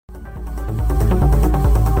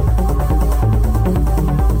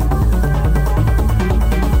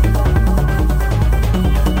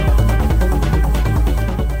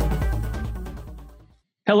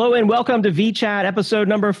Hello and welcome to vChat episode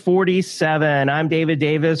number 47. I'm David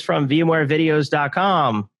Davis from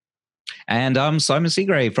VMwareVideos.com. And I'm Simon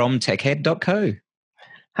Seagrave from TechHead.co.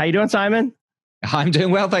 How you doing, Simon? I'm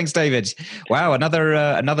doing well, thanks, David. Wow, another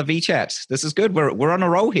vChat. This is good. We're on a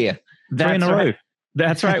roll here. Three in a row.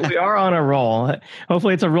 That's right. We are on a roll.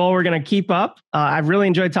 Hopefully, it's a roll we're going to keep up. I've really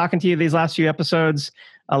enjoyed talking to you these last few episodes.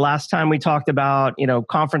 Last time we talked about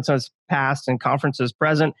conferences past and conferences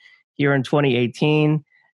present here in 2018.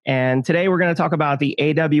 And today we're going to talk about the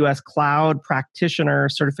AWS Cloud Practitioner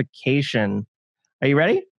certification. Are you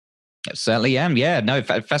ready? I certainly am. Yeah, no,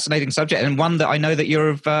 fascinating subject, and one that I know that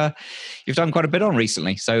you've done quite a bit on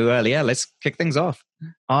recently. So let's kick things off.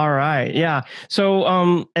 All right. Yeah.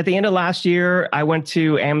 So at the end of last year, I went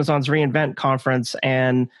to Amazon's reInvent conference,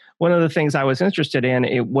 and one of the things I was interested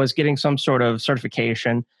in was getting some sort of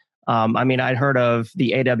certification. I'd heard of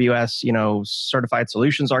the AWS, Certified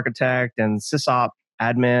Solutions Architect and SysOps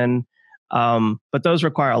admin, but those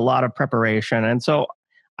require a lot of preparation. And so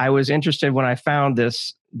I was interested when I found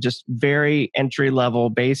this just very entry-level,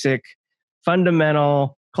 basic,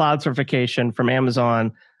 fundamental cloud certification from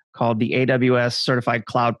Amazon called the AWS Certified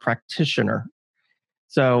Cloud Practitioner.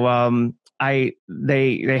 So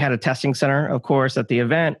they had a testing center, of course, at the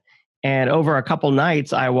event. And over a couple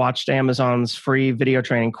nights, I watched Amazon's free video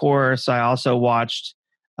training course. I also watched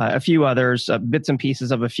a few others, bits and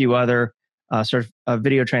pieces of a few other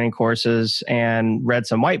video training courses, and read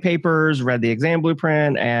some white papers, read the exam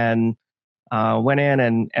blueprint, and went in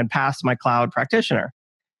and passed my cloud practitioner.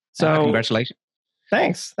 So congratulations.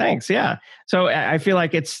 Thanks. Yeah. So I feel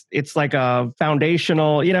like it's like a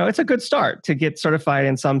foundational, it's a good start to get certified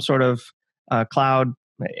in some sort of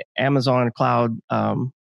Amazon cloud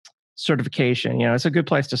certification. It's a good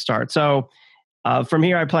place to start. So from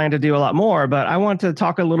here, I plan to do a lot more, but I want to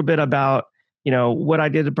talk a little bit about what I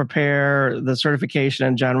did to prepare the certification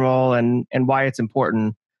in general and why it's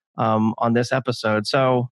important on this episode.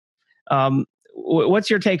 So what's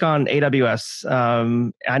your take on AWS?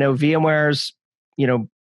 I know VMware's,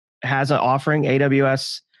 has an offering,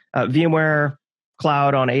 AWS, VMware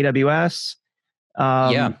Cloud on AWS.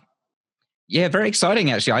 Yeah, very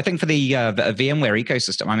exciting, actually. I think for the VMware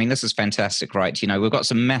ecosystem, this is fantastic, right? We've got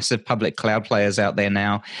some massive public cloud players out there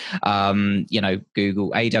now,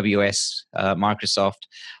 Google, AWS, Microsoft.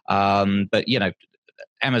 But,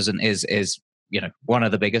 Amazon is one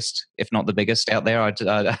of the biggest, if not the biggest out there, I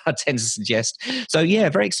tend to suggest. So, yeah,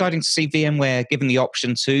 very exciting to see VMware given the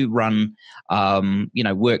option to run,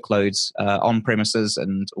 workloads on premises,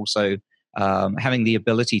 and also having the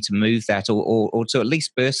ability to move that or to at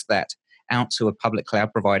least burst that out to a public cloud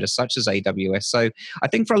provider such as AWS. So I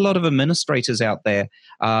think for a lot of administrators out there,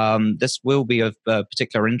 this will be of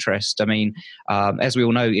particular interest. As we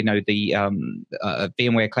all know, the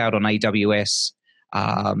VMware Cloud on AWS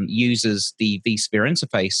uses the vSphere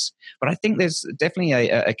interface. But I think there's definitely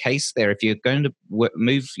a case there if you're going to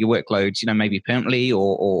move your workloads, maybe permanently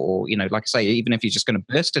or like I say, even if you're just going to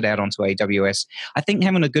burst it out onto AWS, I think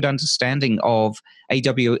having a good understanding of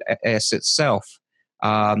AWS itself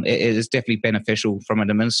it is definitely beneficial from an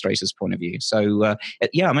administrator's point of view. So,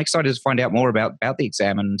 I'm excited to find out more about the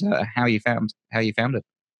exam and how you found it.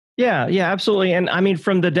 Yeah, absolutely. And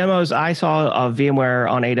from the demos I saw of VMware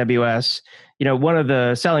on AWS, one of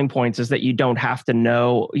the selling points is that you don't have to be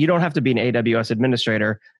an AWS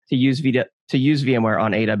administrator to use VMware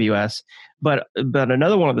on AWS. But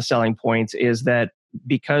another one of the selling points is that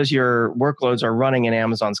because your workloads are running in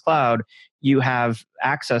Amazon's cloud, you have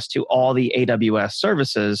access to all the AWS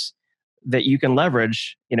services that you can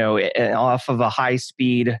leverage, off of a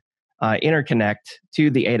high-speed interconnect to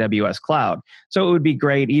the AWS cloud. So it would be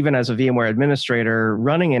great, even as a VMware administrator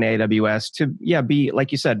running in AWS, to be,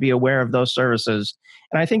 like you said, be aware of those services.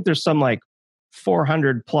 And I think there's some like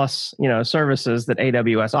 400 plus services that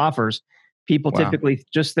AWS offers. People typically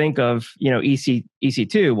just think of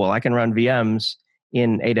EC2. Well, I can run VMs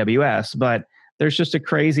in AWS, but there's just a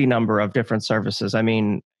crazy number of different services.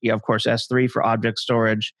 Of course, S3 for object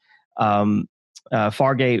storage.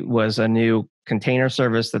 Fargate was a new container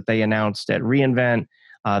service that they announced at reInvent.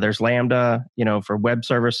 There's Lambda, for web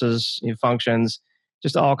services, functions,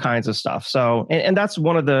 just all kinds of stuff. So, and that's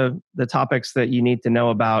one of the topics that you need to know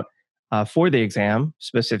about for the exam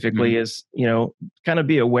specifically is, kind of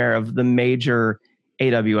be aware of the major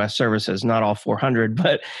AWS services, not all 400,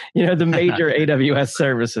 but, the major AWS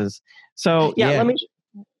services. So let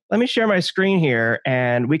me share my screen here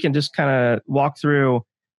and we can just kind of walk through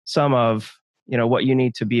some of, what you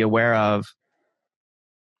need to be aware of.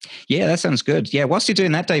 Yeah, that sounds good. Yeah, whilst you're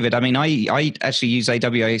doing that, David, I mean, I actually use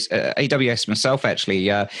AWS myself, actually.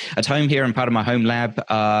 At home here in part of my home lab,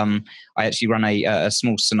 I actually run a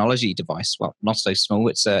small Synology device. Well, not so small.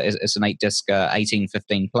 It's an 8-disk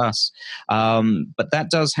 1815 plus. But that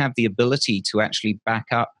does have the ability to actually back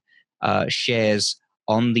up shares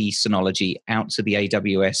on the Synology out to the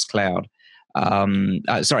AWS cloud. Out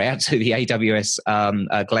to the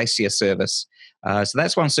AWS Glacier service. So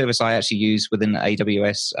that's one service I actually use within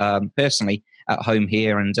AWS personally at home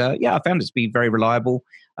here. And I found it to be very reliable.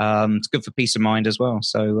 It's good for peace of mind as well.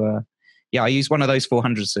 So I use one of those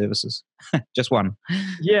 400 services, just one.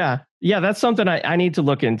 Yeah, that's something I need to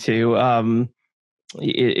look into.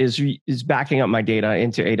 Is backing up my data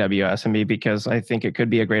into AWS and me, because I think it could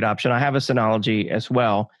be a great option. I have a Synology as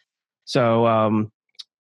well, so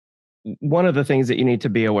one of the things that you need to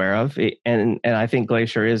be aware of, and I think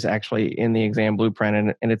Glacier is actually in the exam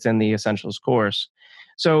blueprint, and it's in the essentials course.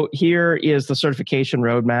 So here is the certification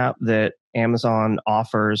roadmap that Amazon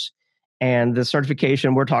offers. And the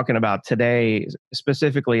certification we're talking about today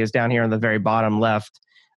specifically is down here on the very bottom left,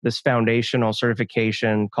 this foundational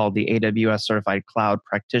certification called the AWS Certified Cloud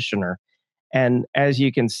Practitioner. And as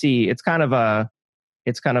you can see, it's kind of a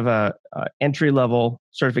entry level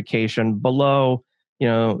certification below,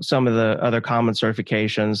 some of the other common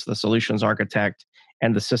certifications, the solutions architect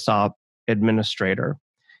and the SysOp administrator.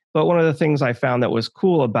 But one of the things I found that was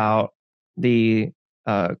cool about the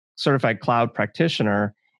certified cloud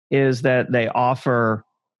practitioner is that they offer,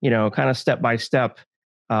 kind of step by step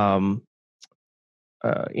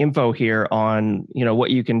info here on what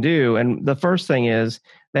you can do. And the first thing is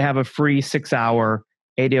they have a free 6-hour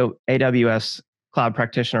AWS Cloud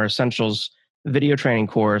Practitioner Essentials video training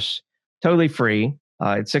course, totally free.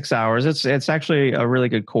 It's 6 hours. It's actually a really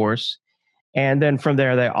good course. And then from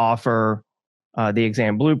there, they offer the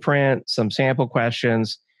exam blueprint, some sample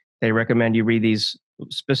questions. They recommend you read these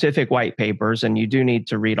specific white papers, and you do need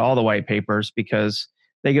to read all the white papers because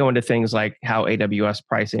they go into things like how AWS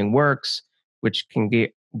pricing works, which can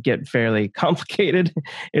get fairly complicated.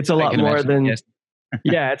 It's a lot more than yes.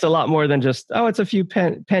 it's a lot more than just, it's a few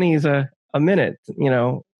pennies a minute,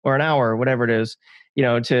 or an hour, whatever it is,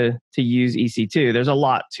 to use EC2. There's a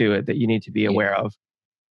lot to it that you need to be aware of.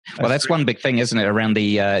 Well, that's one big thing, isn't it? Around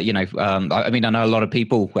the, I know a lot of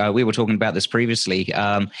people, we were talking about this previously,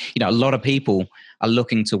 a lot of people are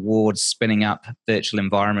looking towards spinning up virtual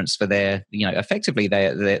environments for their, effectively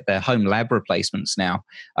their home lab replacements now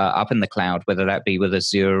up in the cloud, whether that be with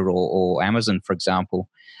Azure or Amazon, for example.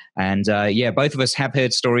 And both of us have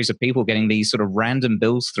heard stories of people getting these sort of random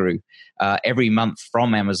bills through every month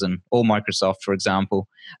from Amazon or Microsoft, for example.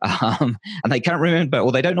 And they can't remember,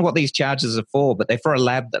 or they don't know what these charges are for, but they're for a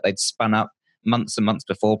lab that they'd spun up months and months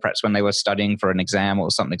before, perhaps when they were studying for an exam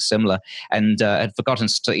or something similar, and had forgotten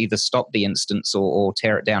to either stop the instance or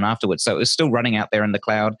tear it down afterwards. So it was still running out there in the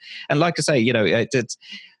cloud. And like I say, it's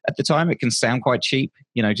at the time, it can sound quite cheap,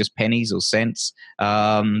 just pennies or cents.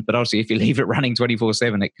 But obviously, if you leave it running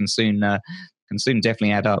 24/7, it can soon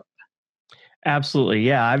definitely add up. Absolutely,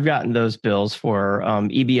 yeah. I've gotten those bills for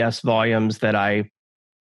EBS volumes that I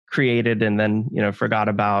created and then forgot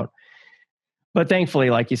about. But thankfully,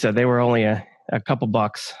 like you said, they were only a couple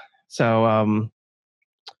bucks. So,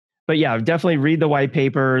 but yeah, definitely read the white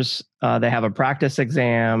papers. They have a practice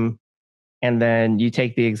exam, and then you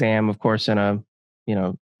take the exam, of course, in a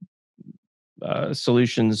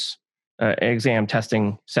solutions exam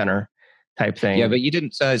testing center type thing. Yeah, but you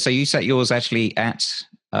didn't. So you set yours actually at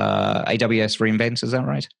AWS reInvent, is that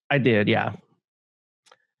right? I did, yeah.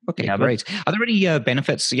 Okay, great. Are there any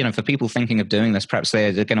benefits, for people thinking of doing this? Perhaps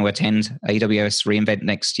they're going to attend AWS reInvent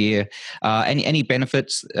next year. Any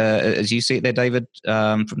benefits, as you see it there, David,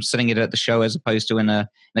 from sitting it at the show as opposed to in a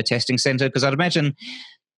testing center? Because I'd imagine,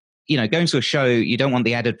 going to a show, you don't want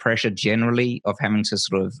the added pressure generally of having to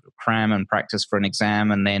sort of cram and practice for an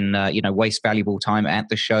exam and then, waste valuable time at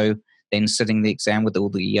the show, then sitting the exam with all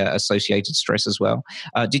the associated stress as well.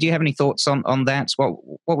 Did you have any thoughts on that?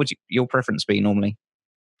 What would your preference be normally?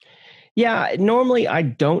 Yeah, normally I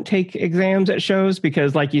don't take exams at shows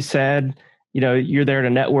because, like you said, you're there to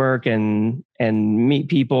network and meet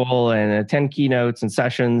people and attend keynotes and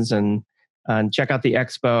sessions and check out the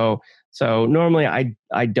expo. So normally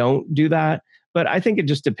I don't do that, but I think it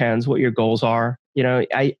just depends what your goals are.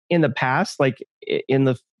 I in the past, like in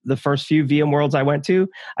the first few VMworlds I went to,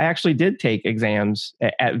 I actually did take exams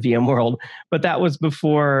at VMworld, but that was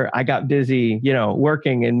before I got busy,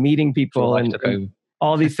 working and meeting people and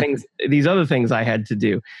all these things, these other things I had to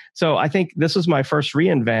do. So I think this was my first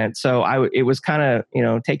reInvent. So it was kind of,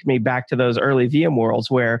 taking me back to those early VMworlds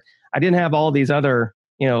where I didn't have all these other,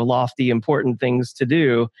 lofty, important things to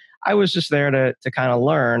do. I was just there to kind of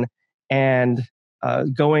learn, and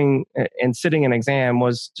going and sitting an exam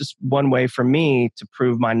was just one way for me to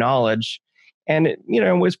prove my knowledge, and it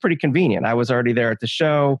was pretty convenient. I was already there at the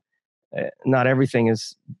show. Not everything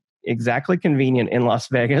is exactly convenient in Las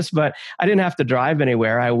Vegas, but I didn't have to drive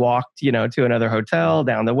anywhere. I walked, to another hotel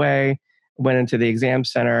down the way, went into the exam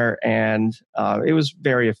center, and it was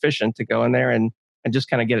very efficient to go in there and just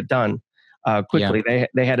kind of get it done Yeah. quickly.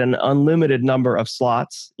 They had an unlimited number of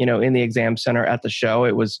slots, in the exam center at the show.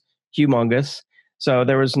 It was humongous, so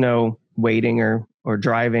there was no waiting or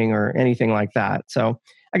driving or anything like that. So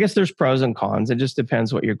I guess there's pros and cons. It just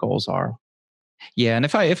depends what your goals are. Yeah, and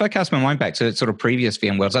if I cast my mind back to sort of previous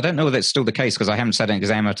VMworlds, I don't know whether it's still the case because I haven't sat an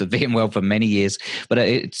exam out of VMworld for many years. But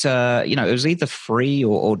it's it was either free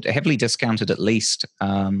or heavily discounted at least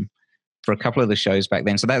for a couple of the shows back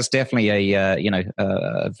then. So that's definitely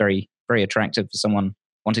very very attractive for someone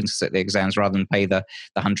wanting to sit the exams rather than pay the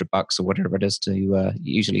 $100 or whatever it is to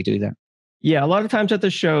usually do that. Yeah, a lot of times at the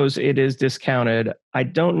shows it is discounted. I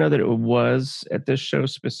don't know that it was at this show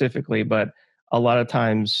specifically, but a lot of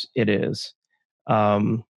times it is.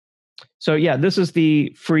 Um, so yeah, this is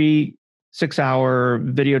the free 6-hour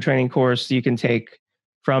video training course you can take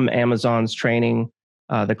from Amazon's training,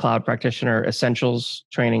 the Cloud Practitioner Essentials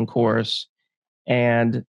training course.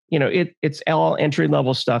 And it's all entry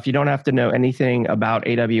level stuff. You don't have to know anything about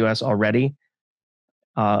AWS already.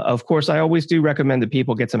 Of course, I always do recommend that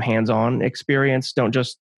people get some hands-on experience. Don't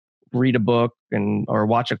just read a book or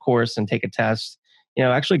watch a course and take a test.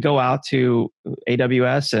 Actually go out to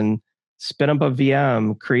AWS and spin up a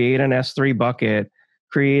VM, create an S3 bucket,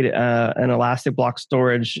 create an elastic block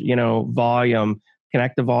storage, volume,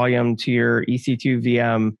 connect the volume to your EC2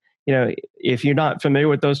 VM. If you're not familiar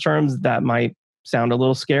with those terms, that might sound a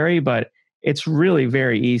little scary, but it's really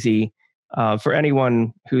very easy for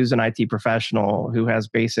anyone who's an IT professional who has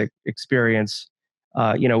basic experience,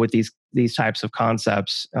 with these types of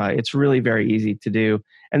concepts. It's really very easy to do,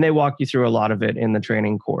 and they walk you through a lot of it in the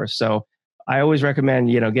training course. So I always recommend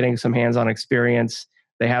getting some hands-on experience.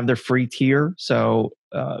 They have their free tier, so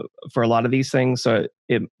for a lot of these things, so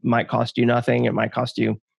it might cost you nothing. It might cost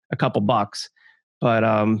you a couple bucks, but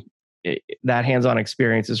that hands-on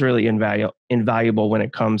experience is really invaluable when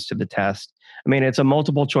it comes to the test. I mean, it's a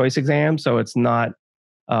multiple choice exam, so it's not,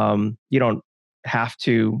 you don't have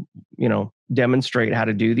to, demonstrate how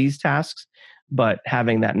to do these tasks, but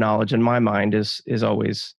having that knowledge in my mind is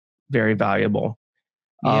always very valuable.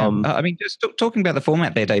 Yeah, I mean, just talking about the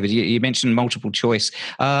format there, David. You mentioned multiple choice.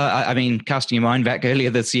 I mean, casting your mind back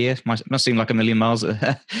earlier this year must seem like a million miles,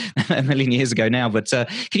 a million years ago now. But can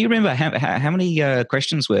you remember how many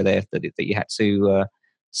questions were there that you had to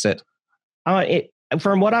set?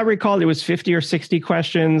 From what I recall, it was 50 or 60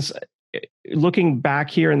 questions. Looking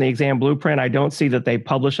back here in the exam blueprint, I don't see that they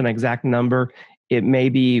publish an exact number. It may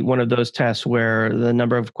be one of those tests where the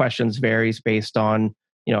number of questions varies based on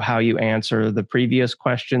how you answer the previous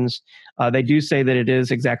questions. They do say that it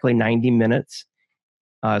is exactly 90 minutes.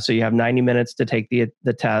 So you have 90 minutes to take the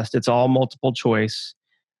test. It's all multiple choice.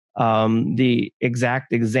 The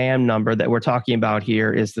exact exam number that we're talking about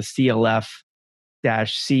here is the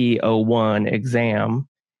CLF-C01 exam.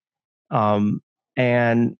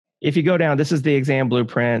 And if you go down, this is the exam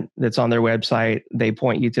blueprint that's on their website. They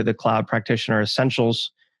point you to the Cloud Practitioner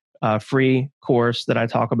Essentials free course that I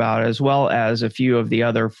talk about, as well as a few of the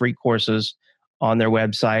other free courses on their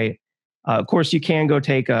website. Of course, you can go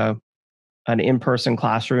take an in-person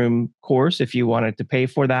classroom course if you wanted to pay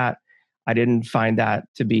for that. I didn't find that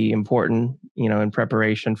to be important, in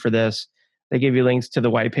preparation for this. They give you links to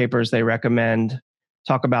the white papers they recommend,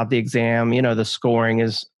 talk about the exam. The scoring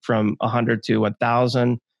is from 100 to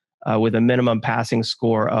 1,000 with a minimum passing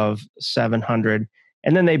score of 700.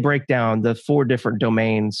 And then they break down the 4 different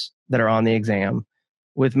domains that are on the exam,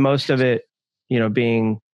 with most of it,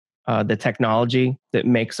 being the technology that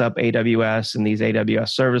makes up AWS and these AWS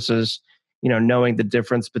services, knowing the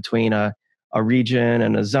difference between a region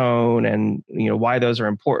and a zone, and why those are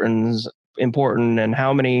important and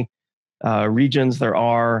how many regions there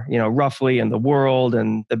are, roughly in the world,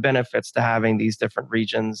 and the benefits to having these different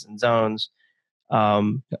regions and zones are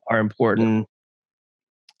important.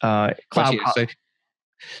 Cloud. Gotcha.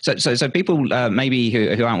 So people maybe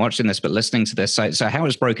who aren't watching this but listening to this. So how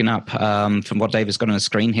it's broken up from what David's got on the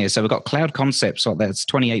screen here. So we've got cloud concepts. So that's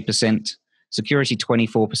 28%, security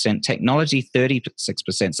 24%, technology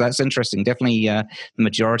 36%. So that's interesting. Definitely the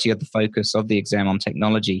majority of the focus of the exam on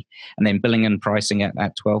technology, and then billing and pricing at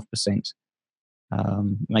 12%,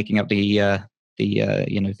 making up the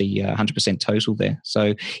 100% total there.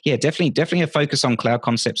 So yeah, definitely a focus on cloud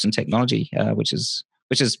concepts and technology, which is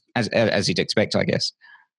which is as you'd expect, I guess.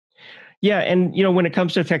 Yeah, and when it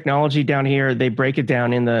comes to technology down here, they break it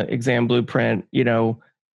down in the exam blueprint.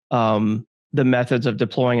 The methods of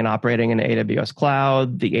deploying and operating in AWS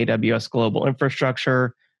cloud, the AWS global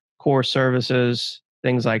infrastructure, core services,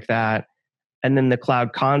 things like that, and then the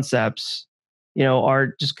cloud concepts,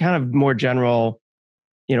 are just kind of more general.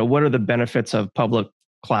 What are the benefits of public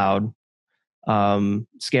cloud?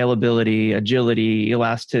 Scalability, agility,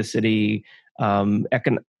 elasticity,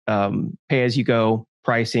 pay-as-you-go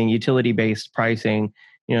pricing, utility-based pricing,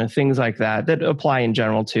 things like that apply in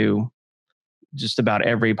general to just about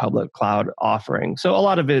every public cloud offering. So a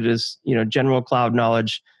lot of it is, general cloud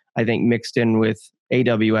knowledge, I think, mixed in with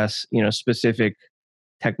AWS, specific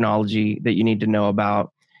technology that you need to know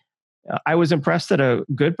about. I was impressed that a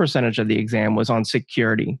good percentage of the exam was on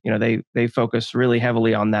security. They focus really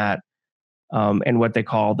heavily on that, and what they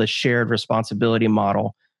call the shared responsibility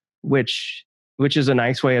model, which is a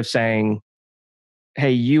nice way of saying, hey,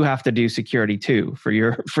 you have to do security too for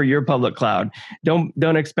your public cloud.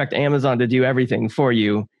 Don't expect Amazon to do everything for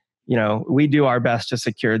you. We do our best to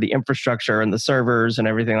secure the infrastructure and the servers and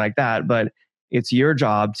everything like that, but it's your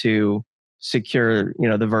job to secure,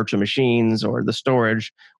 the virtual machines or the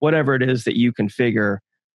storage, whatever it is that you configure.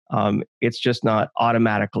 It's just not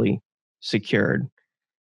automatically secured.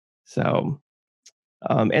 So,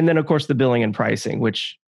 and then of course the billing and pricing,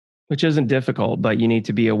 which isn't difficult, but you need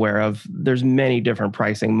to be aware of. There's many different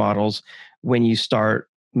pricing models when you start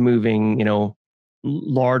moving,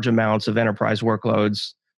 large amounts of enterprise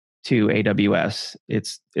workloads to AWS.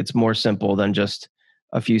 It's more simple than just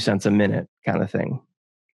a few cents a minute kind of thing.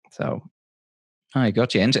 So. I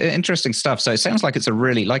got you. Interesting stuff. So it sounds like it's a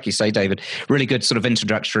really, like you say, David, really good sort of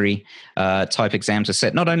introductory type exam to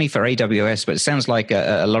set, not only for AWS, but it sounds like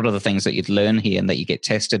a lot of the things that you'd learn here and that you get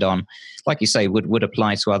tested on, like you say, would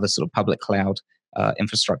apply to other sort of public cloud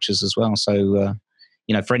infrastructures as well. So,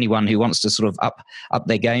 for anyone who wants to sort of up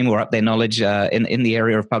their game or up their knowledge in the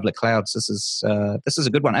area of public clouds, this is a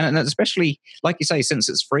good one, and especially, like you say, since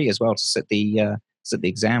it's free as well to sit the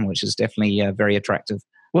exam, which is definitely very attractive.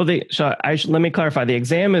 Well, let me clarify. The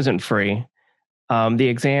exam isn't free. The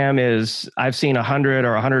exam is, I've seen $100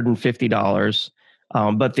 or $150,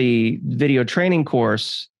 but the video training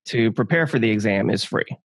course to prepare for the exam is free.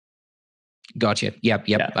 Gotcha. Yep.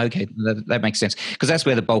 Yeah. Okay, that makes sense, because that's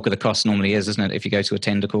where the bulk of the cost normally is, isn't it? If you go to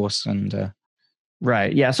attend a course and.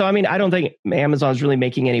 Right. Yeah. So I don't think Amazon's really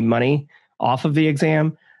making any money off of the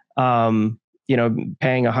exam. Paying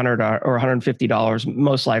 $100 or $150,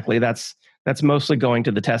 most likely that's mostly going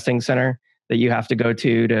to the testing center that you have to go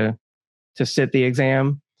to sit the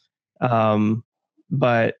exam.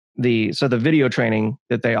 But the video training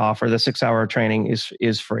that they offer, the 6-hour training,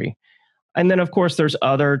 is free. And then of course there's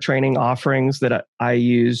other training offerings that I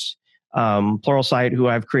use. Pluralsight, who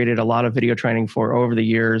I've created a lot of video training for over the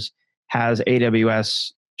years, has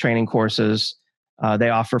AWS training courses. They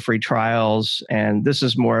offer free trials, and this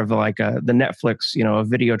is more of like the Netflix, of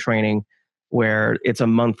video training, where it's a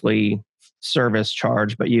monthly service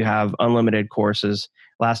charge, but you have unlimited courses.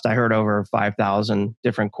 Last I heard, over 5,000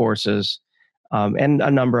 different courses, and a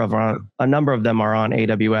number of them are on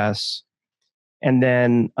AWS. And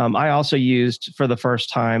then I also used for the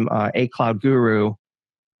first time a Cloud Guru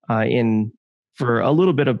for a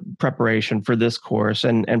little bit of preparation for this course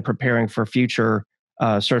and preparing for future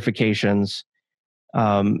certifications.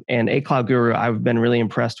 And A Cloud Guru, I've been really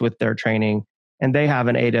impressed with their training, and they have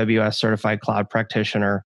an AWS Certified Cloud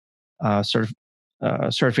Practitioner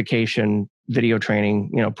certification video training,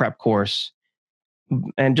 prep course.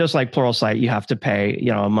 And just like Pluralsight, you have to pay,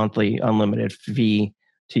 a monthly unlimited fee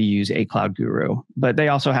to use A Cloud Guru. But they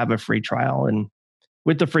also have a free trial, and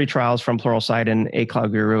with the free trials from Pluralsight and A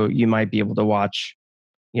Cloud Guru, you might be able to watch,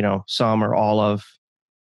 some or all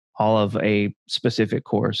of a specific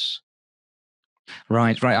course.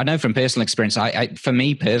 Right. I know from personal experience. For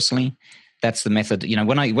me personally, that's the method.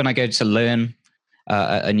 When I go to learn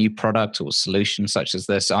a new product or solution such as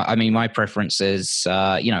this, my preference is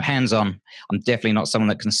hands-on. I'm definitely not someone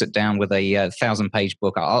that can sit down with a 1,000-page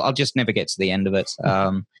book. I'll just never get to the end of it.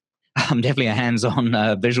 I'm definitely a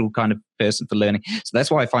hands-on visual kind of person for learning. So that's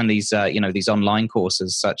why I find these these online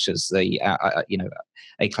courses such as the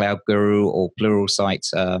A Cloud Guru or Pluralsight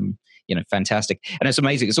fantastic. And it's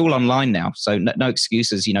amazing. It's all online now, so no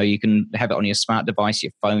excuses. You can have it on your smart device,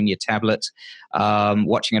 your phone, your tablet,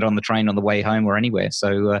 watching it on the train on the way home or anywhere.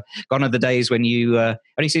 So gone are the days when you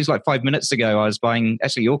only seems like 5 minutes ago I was buying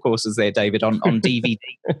actually your courses there, David, on DVD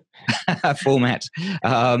format,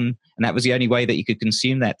 and that was the only way that you could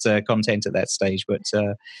consume that content at that stage. But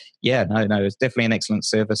no, it's definitely an excellent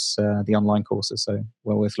service, the online courses, so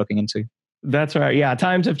well worth looking into. That's right. Yeah,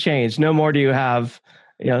 times have changed. No more do you have,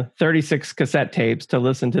 36 cassette tapes to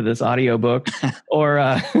listen to this audiobook or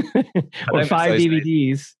I or don't miss five those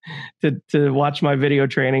days. DVDs to watch my video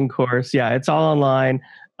training course. Yeah, it's all online,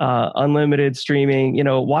 unlimited streaming.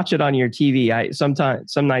 Watch it on your TV.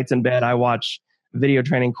 Sometimes some nights in bed I watch video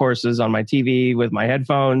training courses on my TV with my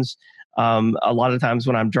headphones. A lot of times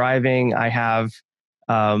when I'm driving, I have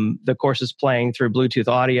the courses playing through Bluetooth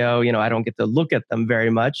audio. I don't get to look at them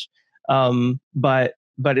very much, but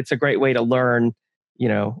it's a great way to learn,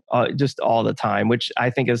 just all the time. Which I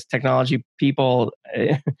think as technology people,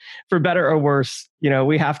 for better or worse,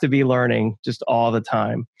 we have to be learning just all the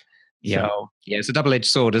time. Yeah. So Yeah, it's a double-edged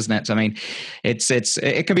sword, isn't it? I mean,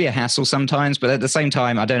 it can be a hassle sometimes, but at the same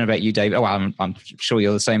time, I don't know about you, Dave. Oh, I'm sure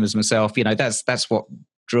you're the same as myself. That's what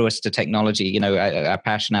drew us to technology. Our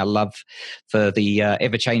passion, our love for the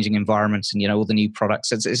ever-changing environments, and all the new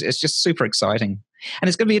products. It's just super exciting, and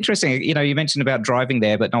it's going to be interesting. You mentioned about driving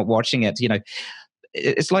there but not watching it.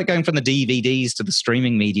 It's like going from the DVDs to the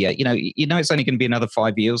streaming media. It's only going to be another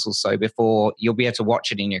 5 years or so before you'll be able to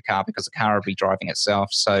watch it in your car because the car will be driving itself.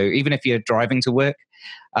 So even if you're driving to work,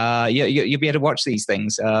 you'll be able to watch these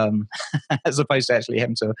things as opposed to actually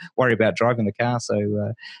having to worry about driving the car.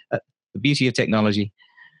 So the beauty of technology.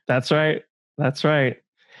 that's right. That's right.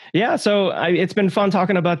 Yeah, so it's been fun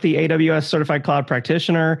talking about the AWS Certified Cloud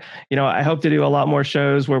Practitioner. I hope to do a lot more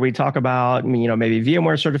shows where we talk about, maybe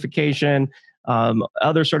VMware certification,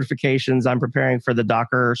 other certifications. I'm preparing for the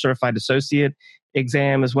Docker Certified Associate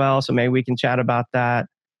exam as well, so maybe we can chat about that.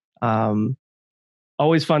 Um,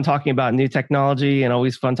 Always fun talking about new technology and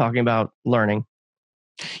always fun talking about learning.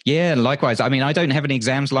 Yeah, likewise. I mean, I don't have any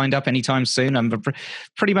exams lined up anytime soon. I'm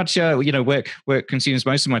pretty much, work consumes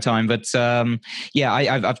most of my time. But yeah,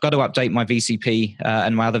 I've got to update my VCP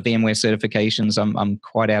and my other VMware certifications. I'm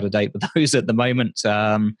quite out of date with those at the moment.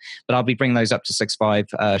 But I'll be bringing those up to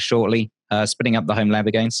 6.5 shortly, spinning up the home lab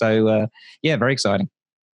again. So yeah, very exciting.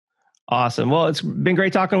 Awesome. Well, it's been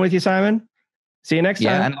great talking with you, Simon. See you next time.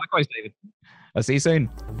 Yeah, and likewise, David. I'll see you soon.